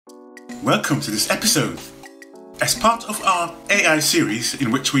Welcome to this episode. As part of our AI series, in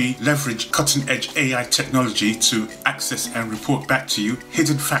which we leverage cutting-edge AI technology to access and report back to you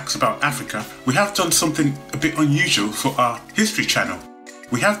hidden facts about Africa, we have done something a bit unusual for our history channel.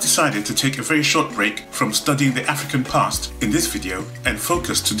 We have decided to take a very short break from studying the African past in this video and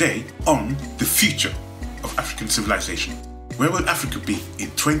focus today on the future of African civilization. Where will Africa be in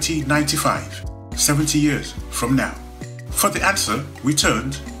 2095, 70 years from now? For the answer, we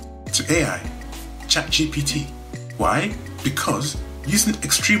turned to AI, ChatGPT. Why? Because using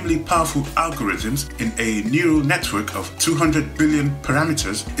extremely powerful algorithms in a neural network of 200 billion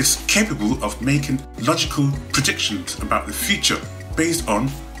parameters is capable of making logical predictions about the future based on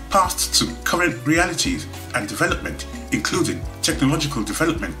past to current realities and development, including technological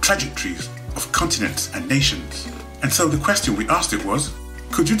development trajectories of continents and nations. And so the question we asked it was,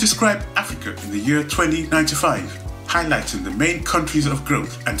 could you describe Africa in the year 2095? Highlighting the main countries of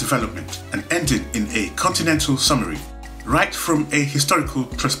growth and development and ending in a continental summary, right from a historical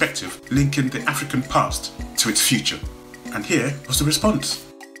perspective linking the African past to its future. And here was the response.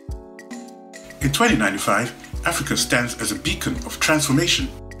 In 2095, Africa stands as a beacon of transformation,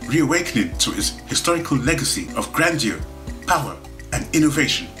 reawakening to its historical legacy of grandeur, power, and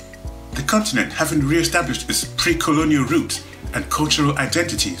innovation. The continent, having re-established its pre-colonial roots and cultural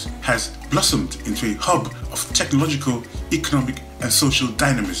identities, has blossomed into a hub of technological, economic, and social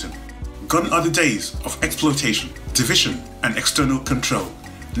dynamism. Gone are the days of exploitation, division, and external control.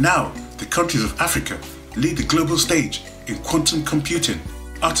 Now, the countries of Africa lead the global stage in quantum computing,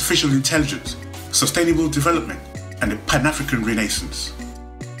 artificial intelligence, sustainable development, and a Pan-African renaissance.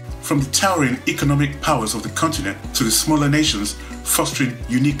 From the towering economic powers of the continent to the smaller nations fostering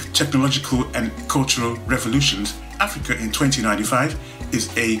unique technological and cultural revolutions, Africa in 2095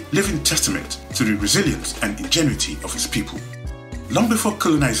 is a living testament to the resilience and ingenuity of its people. Long before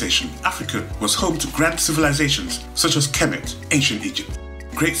colonization, Africa was home to grand civilizations such as Kemet, ancient Egypt,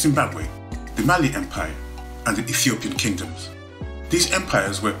 Great Zimbabwe, the Mali Empire, and the Ethiopian kingdoms. These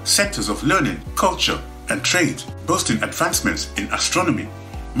empires were centers of learning, culture, and trade, boasting advancements in astronomy,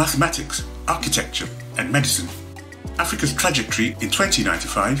 mathematics, architecture, and medicine. Africa's trajectory in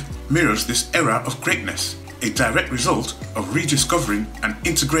 2095 mirrors this era of greatness, a direct result of rediscovering and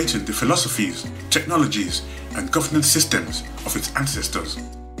integrating the philosophies, technologies, and governance systems of its ancestors.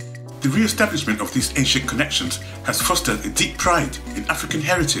 The re-establishment of these ancient connections has fostered a deep pride in African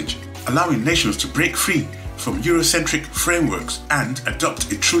heritage, allowing nations to break free from Eurocentric frameworks and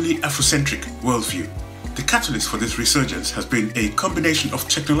adopt a truly Afrocentric worldview. The catalyst for this resurgence has been a combination of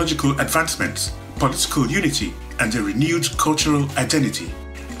technological advancements, political unity, and a renewed cultural identity.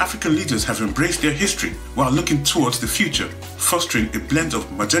 African leaders have embraced their history while looking towards the future, fostering a blend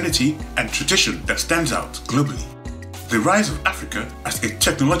of modernity and tradition that stands out globally. The rise of Africa as a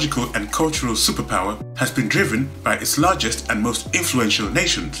technological and cultural superpower has been driven by its largest and most influential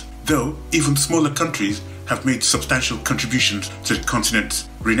nations, though even smaller countries have made substantial contributions to the continent's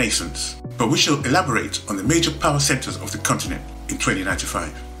renaissance. But we shall elaborate on the major power centers of the continent in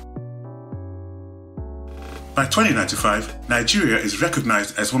 2095. By 2095, Nigeria is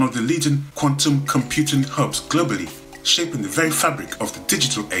recognized as one of the leading quantum computing hubs globally, shaping the very fabric of the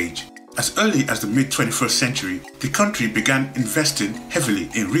digital age. As early as the mid-21st century, the country began investing heavily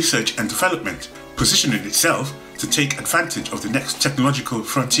in research and development, positioning itself to take advantage of the next technological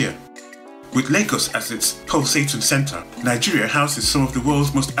frontier. With Lagos as its pulsating center, Nigeria houses some of the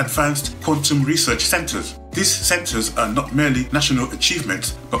world's most advanced quantum research centers. These centers are not merely national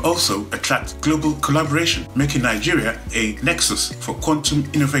achievements, but also attract global collaboration, making Nigeria a nexus for quantum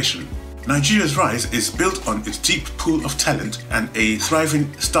innovation. Nigeria's rise is built on its deep pool of talent and a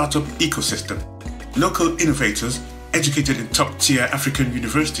thriving startup ecosystem. Local innovators, educated in top-tier African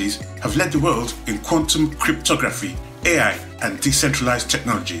universities, have led the world in quantum cryptography, AI, and decentralized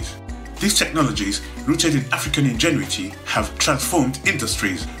technologies. These technologies, rooted in African ingenuity, have transformed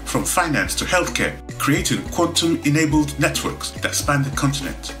industries from finance to healthcare, creating quantum-enabled networks that span the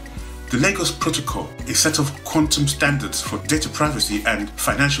continent. The Lagos Protocol, a set of quantum standards for data privacy and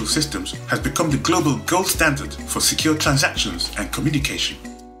financial systems, has become the global gold standard for secure transactions and communication.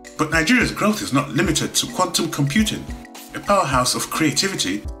 But Nigeria's growth is not limited to quantum computing. A powerhouse of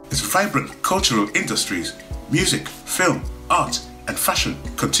creativity, its vibrant cultural industries, music, film, art, and fashion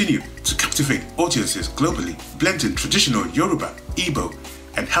continue to captivate audiences globally, blending traditional Yoruba, Igbo,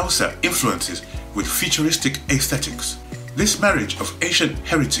 and Hausa influences with futuristic aesthetics. This marriage of ancient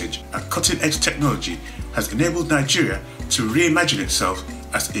heritage and cutting-edge technology has enabled Nigeria to reimagine itself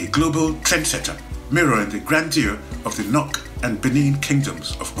as a global trendsetter, mirroring the grandeur of the Nok and Benin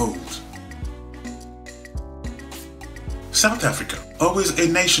kingdoms of old. South Africa, always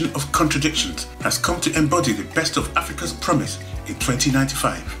a nation of contradictions, has come to embody the best of Africa's promise in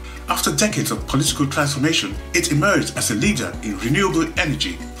 2095. After decades of political transformation, it emerged as a leader in renewable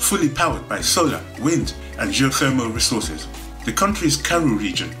energy, fully powered by solar, wind, and geothermal resources. The country's Karoo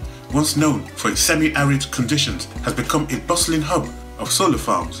region, once known for its semi-arid conditions, has become a bustling hub of solar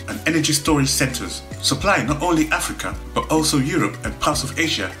farms and energy storage centers, supplying not only Africa, but also Europe and parts of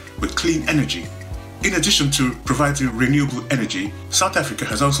Asia with clean energy. In addition to providing renewable energy, South Africa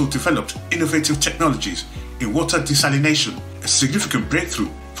has also developed innovative technologies in water desalination, a significant breakthrough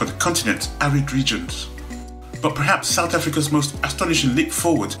for the continent's arid regions. But perhaps South Africa's most astonishing leap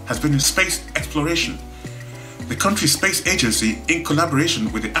forward has been in space exploration. The country's space agency, in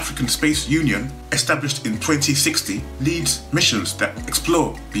collaboration with the African Space Union, established in 2060, leads missions that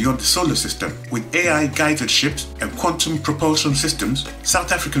explore beyond the solar system. With AI-guided ships and quantum propulsion systems,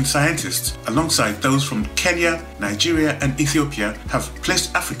 South African scientists, alongside those from Kenya, Nigeria and Ethiopia, have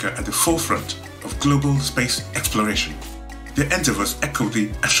placed Africa at the forefront of global space exploration. Their endeavours echo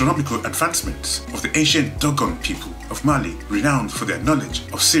the astronomical advancements of the ancient Dogon people of Mali, renowned for their knowledge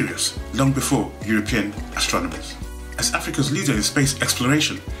of Sirius long before European astronomers. As Africa's leader in space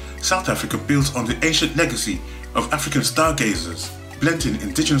exploration, South Africa builds on the ancient legacy of African stargazers, blending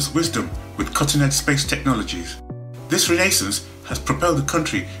indigenous wisdom with cutting-edge space technologies. This renaissance has propelled the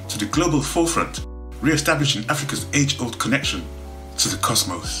country to the global forefront, re-establishing Africa's age-old connection to the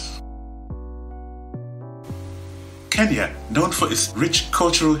cosmos. Kenya, known for its rich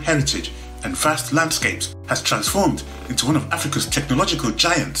cultural heritage and vast landscapes, has transformed into one of Africa's technological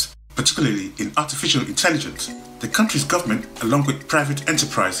giants, particularly in artificial intelligence. The country's government, along with private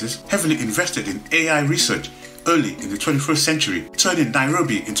enterprises, heavily invested in AI research early in the 21st century, turning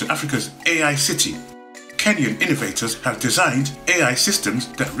Nairobi into Africa's AI city. Kenyan innovators have designed AI systems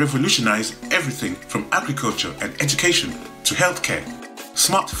that revolutionize everything from agriculture and education to healthcare.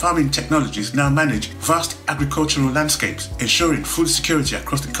 Smart farming technologies now manage vast agricultural landscapes, ensuring food security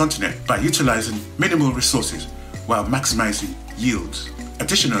across the continent by utilizing minimal resources while maximizing yields.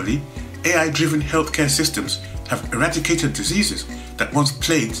 Additionally, AI-driven healthcare systems have eradicated diseases that once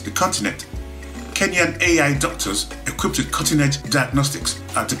plagued the continent. Kenyan AI doctors, equipped with cutting-edge diagnostics,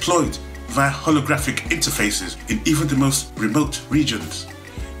 are deployed via holographic interfaces in even the most remote regions.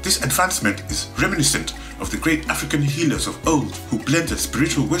 This advancement is reminiscent of the great African healers of old who blended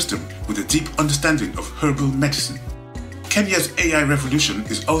spiritual wisdom with a deep understanding of herbal medicine. Kenya's AI revolution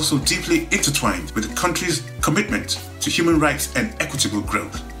is also deeply intertwined with the country's commitment to human rights and equitable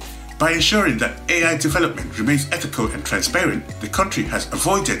growth. By ensuring that AI development remains ethical and transparent, the country has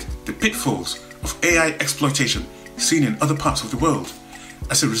avoided the pitfalls of AI exploitation seen in other parts of the world.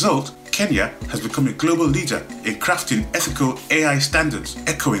 As a result, Kenya has become a global leader in crafting ethical AI standards,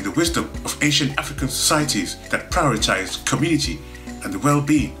 echoing the wisdom of ancient African societies that prioritized community and the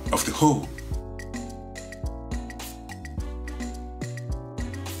well-being of the whole.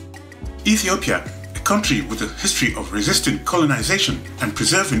 Ethiopia, a country with a history of resisting colonization and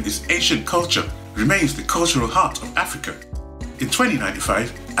preserving its ancient culture, remains the cultural heart of Africa. In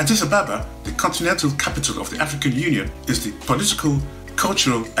 2095, Addis Ababa, the continental capital of the African Union, is the political,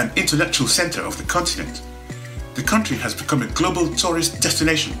 cultural and intellectual center of the continent. The country has become a global tourist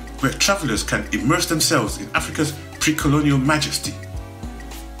destination where travelers can immerse themselves in Africa's pre-colonial majesty.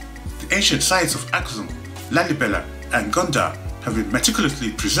 The ancient sites of Aksum, Lalibela and Gondar have been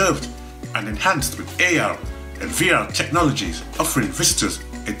meticulously preserved and enhanced with AR and VR technologies, offering visitors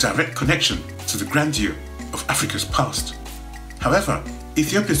a direct connection to the grandeur of Africa's past. However,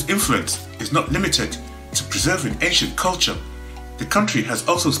 Ethiopia's influence is not limited to preserving ancient culture. The country has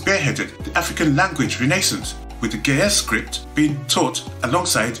also spearheaded the African language renaissance, with the Ge'ez script being taught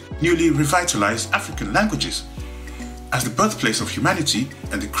alongside newly revitalized African languages. As the birthplace of humanity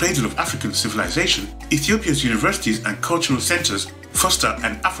and the cradle of African civilization, Ethiopia's universities and cultural centers foster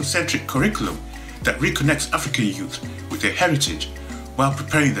an Afrocentric curriculum that reconnects African youth with their heritage while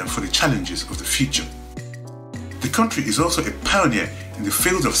preparing them for the challenges of the future. The country is also a pioneer in the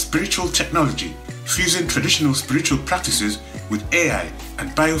field of spiritual technology, fusing traditional spiritual practices with AI and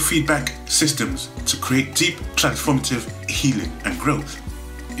biofeedback systems to create deep, transformative healing and growth.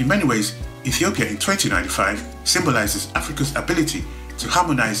 In many ways, Ethiopia in 2095 symbolizes Africa's ability to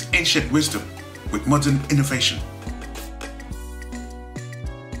harmonize ancient wisdom with modern innovation.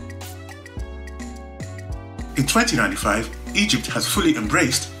 In 2095, Egypt has fully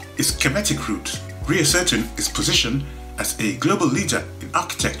embraced its Kemetic roots, reasserting its position as a global leader in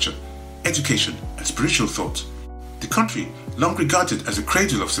architecture, education, and spiritual thought. The country, long regarded as a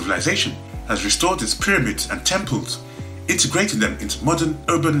cradle of civilization, has restored its pyramids and temples, integrating them into modern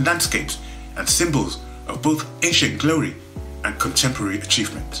urban landscapes and symbols of both ancient glory and contemporary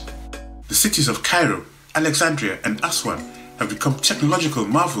achievement. The cities of Cairo, Alexandria, and Aswan have become technological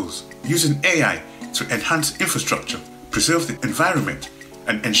marvels using AI to enhance infrastructure, preserve the environment,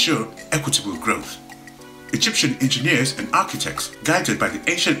 and ensure equitable growth. Egyptian engineers and architects, guided by the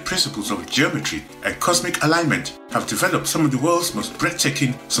ancient principles of geometry and cosmic alignment, have developed some of the world's most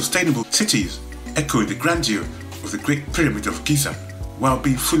breathtaking, sustainable cities, echoing the grandeur of the Great Pyramid of Giza, while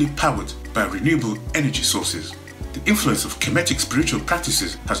being fully powered by renewable energy sources. The influence of Kemetic spiritual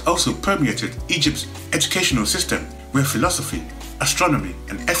practices has also permeated Egypt's educational system, where philosophy, astronomy,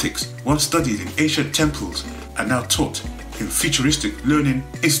 and ethics, once studied in ancient temples, are now taught in futuristic learning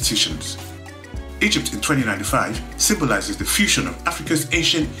institutions. Egypt in 2095 symbolizes the fusion of Africa's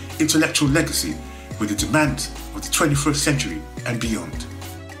ancient intellectual legacy with the demands of the 21st century and beyond.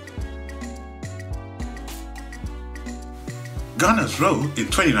 Ghana's role in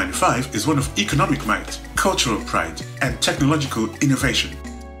 2095 is one of economic might, cultural pride, and technological innovation.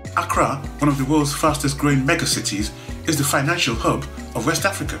 Accra, one of the world's fastest growing megacities, is the financial hub of West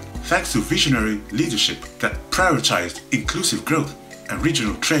Africa, thanks to visionary leadership that prioritized inclusive growth and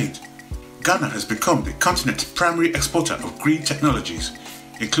regional trade. Ghana has become the continent's primary exporter of green technologies,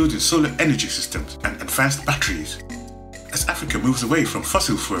 including solar energy systems and advanced batteries. As Africa moves away from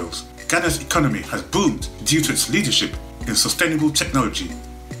fossil fuels, Ghana's economy has boomed due to its leadership in sustainable technology.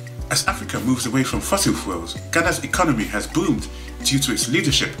 As Africa moves away from fossil fuels, Ghana's economy has boomed due to its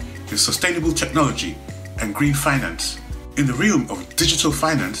leadership in sustainable technology and green finance. In the realm of digital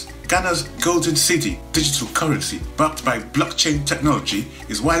finance, Ghana's Golden Cedi digital currency, backed by blockchain technology,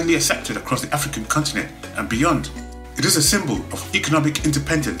 is widely accepted across the African continent and beyond. It is a symbol of economic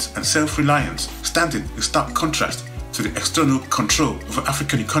independence and self-reliance, standing in stark contrast to the external control over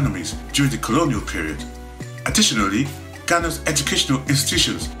African economies during the colonial period. Additionally, Ghana's educational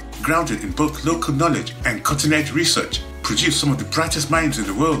institutions, grounded in both local knowledge and cutting-edge research, produce some of the brightest minds in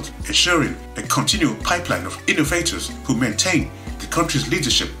the world, ensuring a continual pipeline of innovators who maintain the country's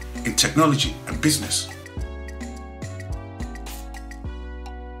leadership in technology and business.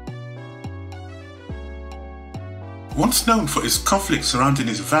 Once known for its conflict surrounding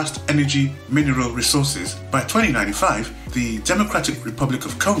its vast energy mineral resources, by 2095, the Democratic Republic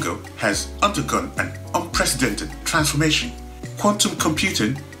of Congo has undergone an unprecedented transformation. Quantum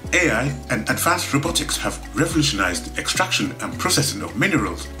computing, AI, and advanced robotics have revolutionized the extraction and processing of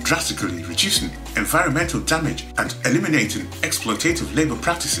minerals, drastically reducing environmental damage and eliminating exploitative labor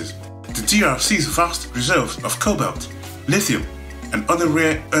practices. The DRC's vast reserves of cobalt, lithium, and other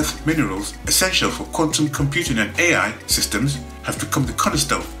rare earth minerals essential for quantum computing and AI systems have become the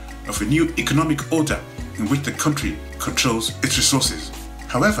cornerstone of a new economic order in which the country controls its resources.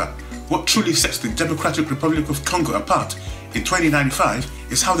 However, what truly sets the Democratic Republic of Congo apart in 2095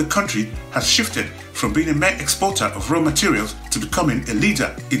 is how the country has shifted from being a mere exporter of raw materials to becoming a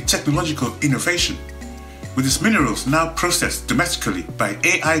leader in technological innovation. With its minerals now processed domestically by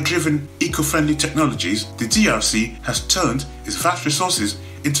AI-driven eco-friendly technologies, the DRC has turned its vast resources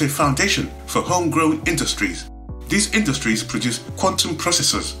into a foundation for homegrown industries. These industries produce quantum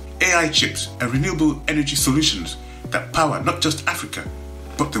processors, AI chips, and renewable energy solutions that power not just Africa,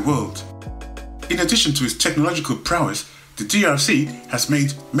 but the world. In addition to its technological prowess, the DRC has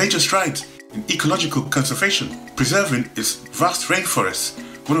made major strides in ecological conservation, preserving its vast rainforests,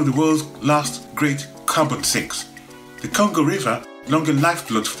 one of the world's last great carbon sinks. The Congo River, long a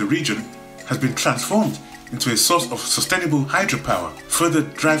lifeblood for the region, has been transformed into a source of sustainable hydropower, further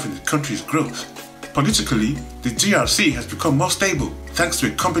driving the country's growth. Politically, the DRC has become more stable thanks to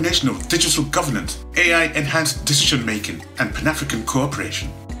a combination of digital governance, AI-enhanced decision-making, and Pan-African cooperation.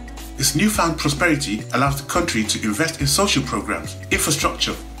 Its newfound prosperity allows the country to invest in social programs,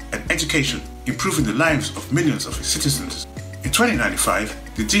 infrastructure, and education, improving the lives of millions of its citizens. In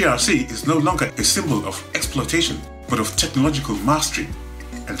 2095, the DRC is no longer a symbol of exploitation, but of technological mastery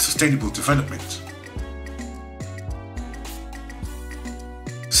and sustainable development.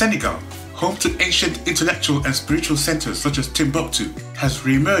 Senegal, home to ancient intellectual and spiritual centers such as Timbuktu, has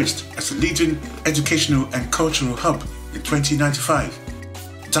re-emerged as a leading educational and cultural hub in 2095.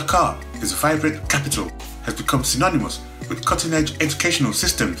 Dakar, its vibrant capital, has become synonymous with cutting-edge educational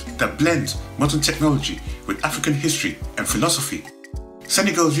systems that blend modern technology with African history and philosophy.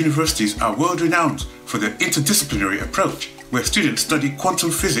 Senegal's universities are world-renowned for their interdisciplinary approach, where students study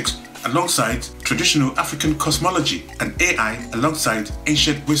quantum physics alongside traditional African cosmology and AI alongside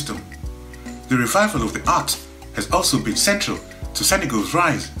ancient wisdom. The revival of the arts has also been central to Senegal's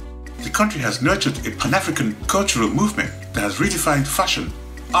rise. The country has nurtured a Pan-African cultural movement that has redefined fashion,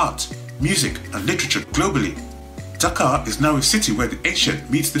 art, music, and literature globally. Dakar is now a city where the ancient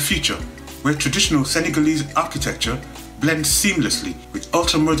meets the future, where traditional Senegalese architecture blends seamlessly with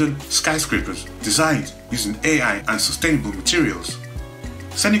ultra-modern skyscrapers designed using AI and sustainable materials.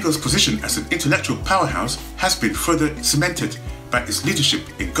 Senegal's position as an intellectual powerhouse has been further cemented by its leadership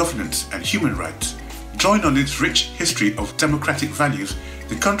in governance and human rights. Drawing on its rich history of democratic values,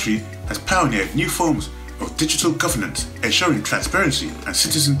 the country has pioneered new forms of digital governance, ensuring transparency and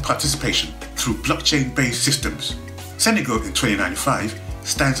citizen participation through blockchain-based systems. Senegal in 2095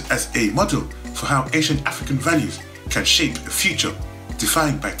 stands as a model for how ancient African values can shape a future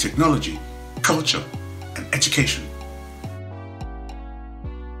defined by technology, culture, and education.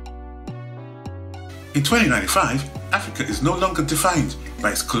 In 2095, Africa is no longer defined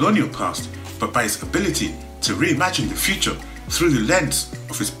by its colonial past, but by its ability to reimagine the future through the lens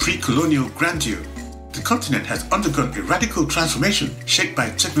of its pre-colonial grandeur. The continent has undergone a radical transformation shaped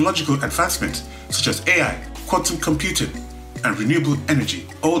by technological advancements such as AI, quantum computing, and renewable energy,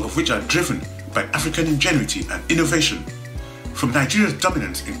 all of which are driven by African ingenuity and innovation. From Nigeria's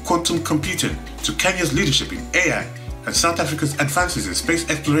dominance in quantum computing to Kenya's leadership in AI and South Africa's advances in space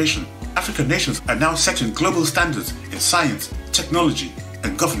exploration, African nations are now setting global standards in science, technology,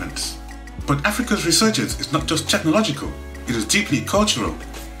 and governance. But Africa's resurgence is not just technological, it is deeply cultural.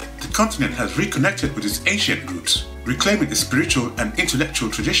 The continent has reconnected with its ancient roots, reclaiming its spiritual and intellectual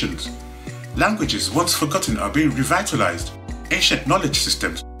traditions. Languages once forgotten are being revitalized. Ancient knowledge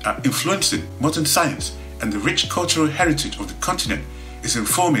systems are influencing modern science, and the rich cultural heritage of the continent is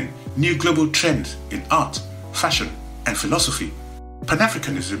informing new global trends in art, fashion, and philosophy.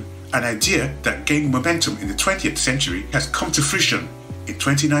 Pan-Africanism, an idea that gained momentum in the 20th century, has come to fruition in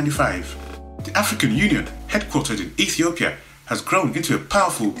 2095. The African Union, headquartered in Ethiopia, has grown into a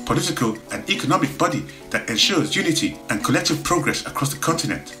powerful political and economic body that ensures unity and collective progress across the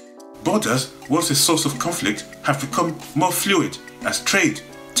continent. Borders, once a source of conflict, have become more fluid as trade,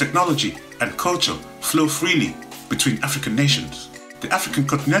 technology, and culture flow freely between African nations. The African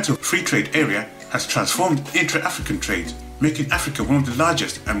Continental Free Trade Area has transformed intra-African trade, making Africa one of the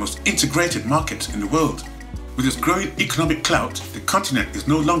largest and most integrated markets in the world. With its growing economic clout, the continent is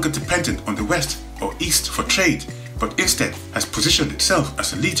no longer dependent on the West or East for trade, but instead has positioned itself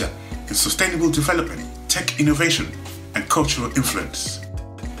as a leader in sustainable development, tech innovation, and cultural influence.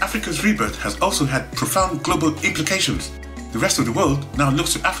 Africa's rebirth has also had profound global implications. The rest of the world now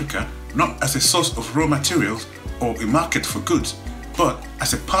looks to Africa not as a source of raw materials or a market for goods, but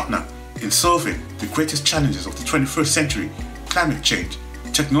as a partner in solving the greatest challenges of the 21st century: climate change,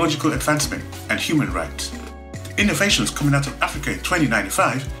 technological advancement, and human rights. The innovations coming out of Africa in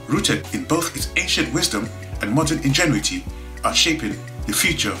 2095, rooted in both its ancient wisdom and modern ingenuity, are shaping the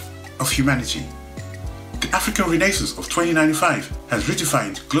future of humanity. The African Renaissance of 2095 has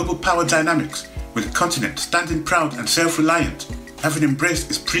redefined global power dynamics, with the continent standing proud and self-reliant, having embraced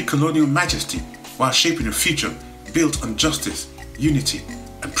its pre-colonial majesty while shaping a future built on justice, unity,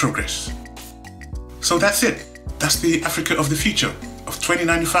 and progress. So that's it. That's the Africa of the future of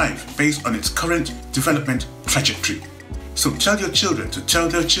 2095 based on its current development trajectory. So tell your children to tell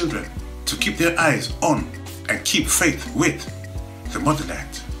their children to keep their eyes on and keep faith with the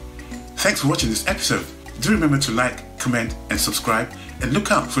motherland. Thanks for watching this episode. Do remember to like, comment, and subscribe, and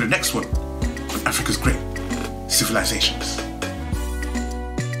look out for the next one on Africa's great civilizations.